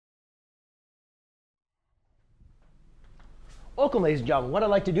Welcome, ladies and gentlemen. What I'd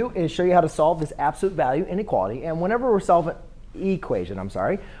like to do is show you how to solve this absolute value inequality. And whenever we're solving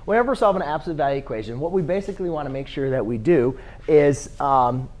whenever we're solving an absolute value equation, what we basically want to make sure that we do is, first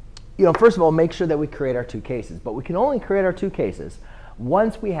of all, make sure that we create our two cases. But we can only create our two cases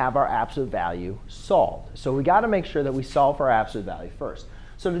once we have our absolute value solved. So we got to make sure that we solve for our absolute value first.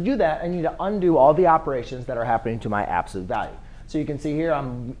 So to do that, I need to undo all the operations that are happening to my absolute value. So you can see here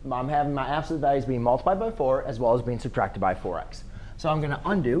I'm having my absolute values being multiplied by 4 as well as being subtracted by 4x. So I'm going to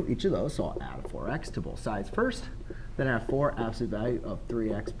undo each of those. So I'll add a 4x to both sides first. Then I have 4 absolute value of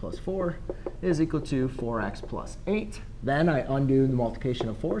 3x plus 4 is equal to 4x plus 8. Then I undo the multiplication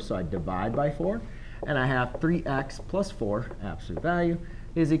of 4, so I divide by 4. And I have 3x plus 4 absolute value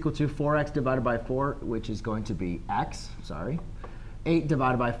is equal to 4x divided by 4, which is going to be 8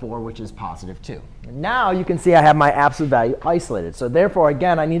 divided by 4, which is positive 2. And now you can see I have my absolute value isolated. So therefore,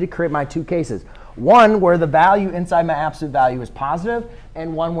 again, I need to create my two cases. One where the value inside my absolute value is positive,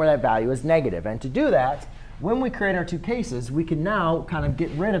 and one where that value is negative. And to do that, when we create our two cases, we can now kind of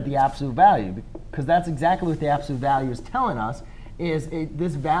get rid of the absolute value, because that's exactly what the absolute value is telling us, is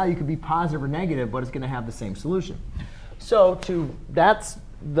this value could be positive or negative, but it's going to have the same solution. So that's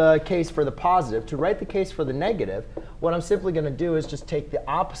the case for the positive. To write the case for the negative, what I'm simply going to do is just take the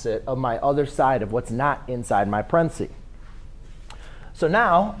opposite of my other side of what's not inside my parenthesis. So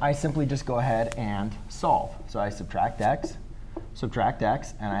now I simply just go ahead and solve. So I subtract x,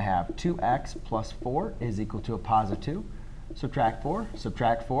 and I have 2x plus 4 is equal to a positive 2. Subtract 4,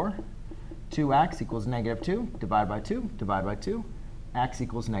 2x equals negative 2, divide by 2, x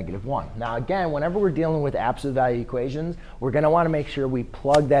equals negative 1. Now again, whenever we're dealing with absolute value equations, we're going to want to make sure we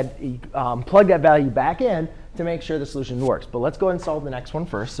plug that value back in to make sure the solution works. But let's go ahead and solve the next one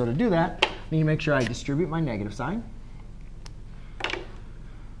first. So to do that, I need to make sure I distribute my negative sign.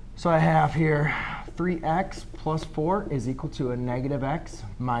 So I have here 3x plus 4 is equal to a negative x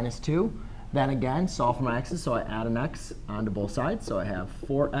minus 2. Then again, solve for my x's, so I add an x onto both sides. So I have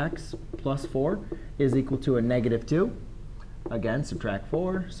 4x plus 4 is equal to a negative 2. Again, subtract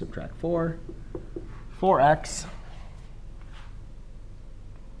 4, 4x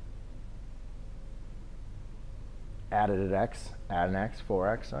added an x,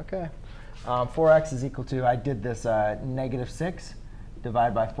 4x, OK. 4x is equal to, I did this negative 6,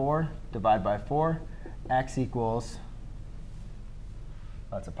 divide by 4, x equals,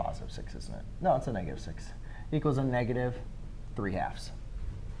 that's a positive 6, isn't it? No, it's a negative 6, equals a negative 3/2.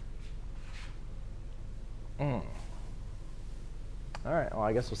 All right, well,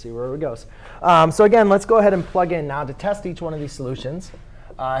 I guess we'll see where it goes. So again, let's go ahead and plug in now to test each one of these solutions.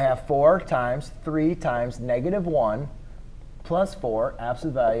 I have 4 times 3 times negative 1 plus 4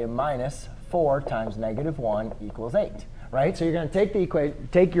 absolute value minus 4 times negative 1 equals 8. Right? So you're going to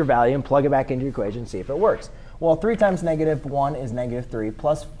take your value and plug it back into your equation and see if it works. Well, 3 times negative 1 is negative 3,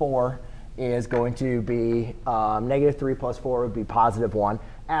 plus 4 is going to be negative 3 plus 4 would be positive 1.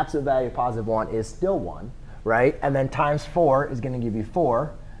 Absolute value of positive 1 is still 1. Right? And then times 4 is going to give you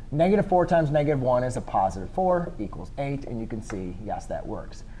 4. Negative 4 times negative 1 is a positive 4 equals 8. And you can see, yes, that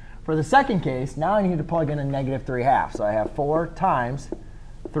works. For the second case, now I need to plug in a negative 3/2. So I have 4 times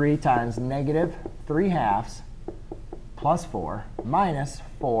 3 times negative 3/2 plus 4 minus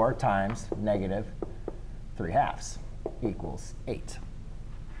 4 times negative 3/2 equals 8.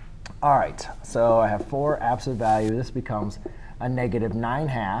 All right, so I have 4 absolute value. This becomes a negative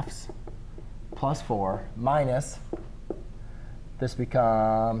 9/2 plus 4 minus, this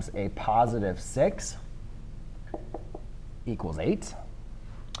becomes a positive 6 equals 8.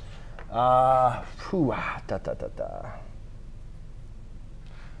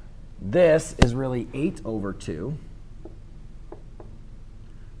 This is really 8 over 2.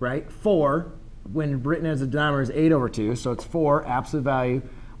 Right? 4, when written as a denominator, is 8 over 2. So it's 4 absolute value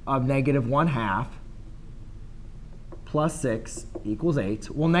of negative 1/2 plus 6 equals 8.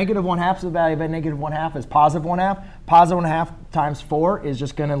 Well, negative 1/2 absolute value of a negative 1/2 is positive 1/2. Positive 1/2 times 4 is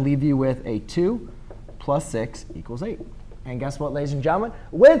just going to leave you with a 2 plus 6 equals 8. And guess what, ladies and gentlemen?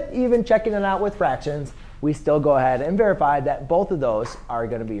 With even checking it out with fractions, we still go ahead and verify that both of those are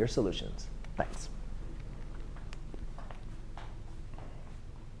going to be your solutions. Thanks.